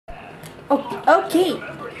Okay,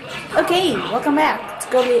 welcome back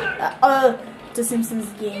to Simpsons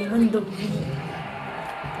Game on the Wii.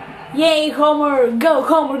 Yay, Homer, go,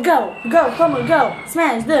 Homer, go, go, Homer, go,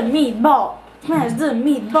 smash the meatball, smash the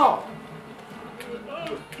meatball.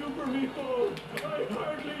 Oh, Super Meatball, I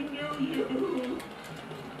hardly knew you.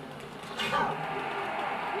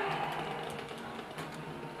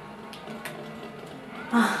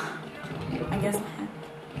 I guess.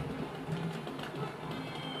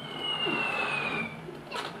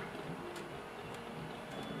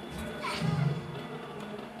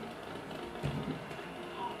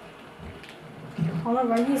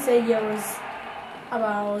 However, he said it was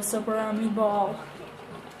about Super Meatball.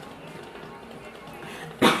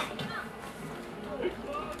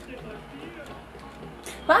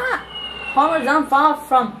 Homer, don't fall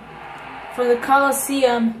from the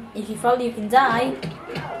Colosseum. If you fall, you can die.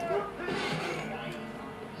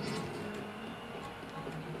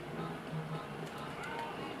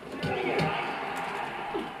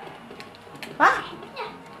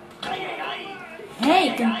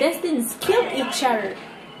 Hey, contestants kill each other.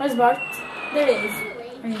 Where's Bart? There he is.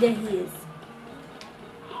 I mean, there he is.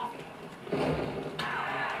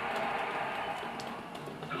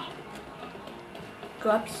 Go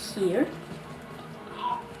up here.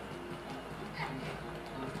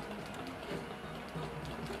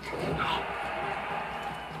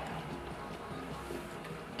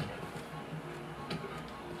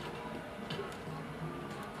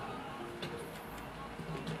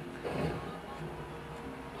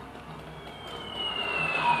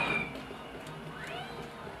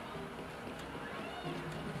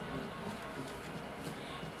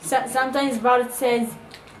 Sometimes Bart says,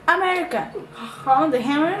 America, on the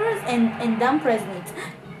hammers and dumb president.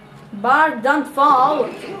 Bart, don't fall.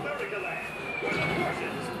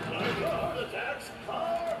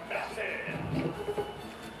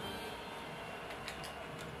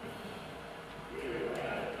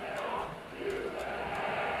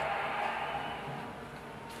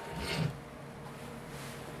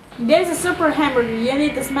 There's a super hamburger. You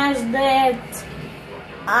need to smash that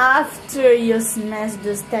after you smash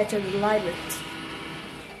the Statue of Liberty.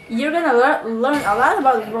 You're gonna learn a lot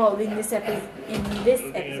about the world in this episode,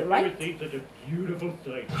 right? Everything's such a beautiful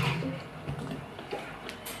sight.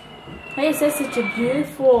 Hey, it says such a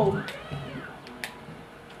beautiful.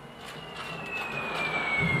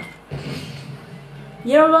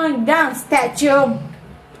 You're going down, Statue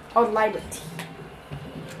of Liberty.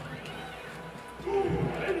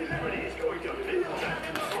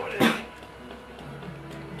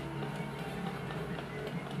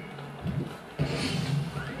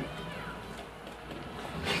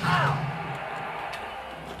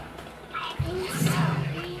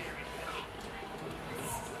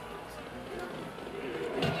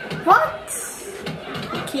 What?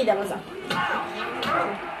 Okay, that was up.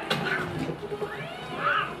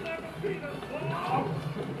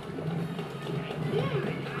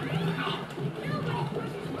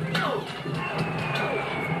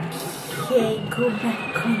 Okay, go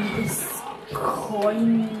back on this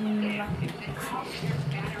coin.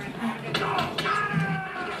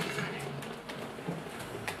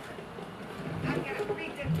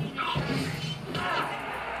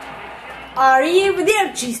 Are you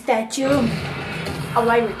there, Statue of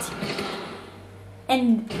Liberty?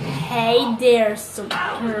 And hey there,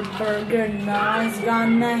 Super Burger, Noah's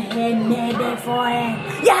gonna hit me before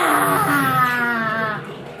it. Yeah!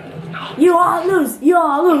 You all lose,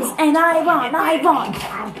 and I won.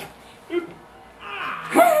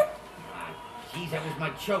 Geez, that was my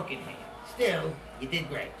choking hand. Still, you did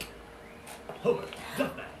great. Homer,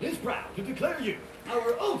 Duffman is proud to declare you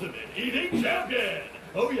our ultimate eating champion.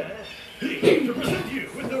 Oh yeah, he to present you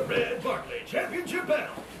with the Red Barkley Championship belt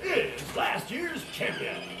is last year's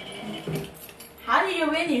champion. How did you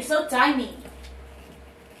win? You're so tiny.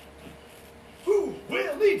 Who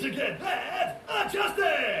will need to get that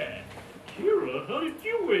adjusted? Kira, how did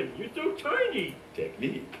you win? You're so tiny.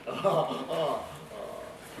 Technique.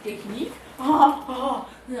 Technique? No.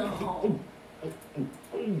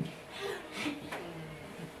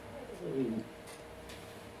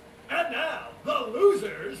 And now, the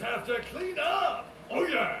losers have to clean up. Oh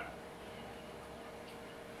yeah.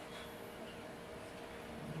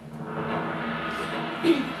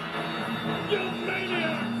 You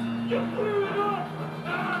maniacs! You blew it up!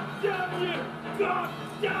 Ah, damn you! God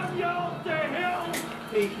damn you all to hell!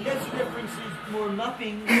 Hey, this reference is more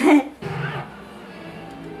nothing.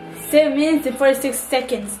 7 minutes and 46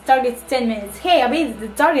 seconds. Target's 10 minutes. Hey, I beat the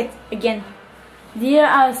target again. There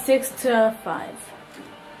are 6 to 5.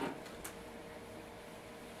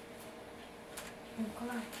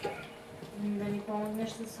 Да не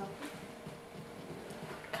помогнешь ты сам.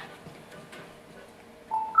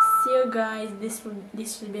 you guys. This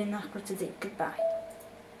should be enough for today. Goodbye.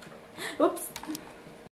 Oops.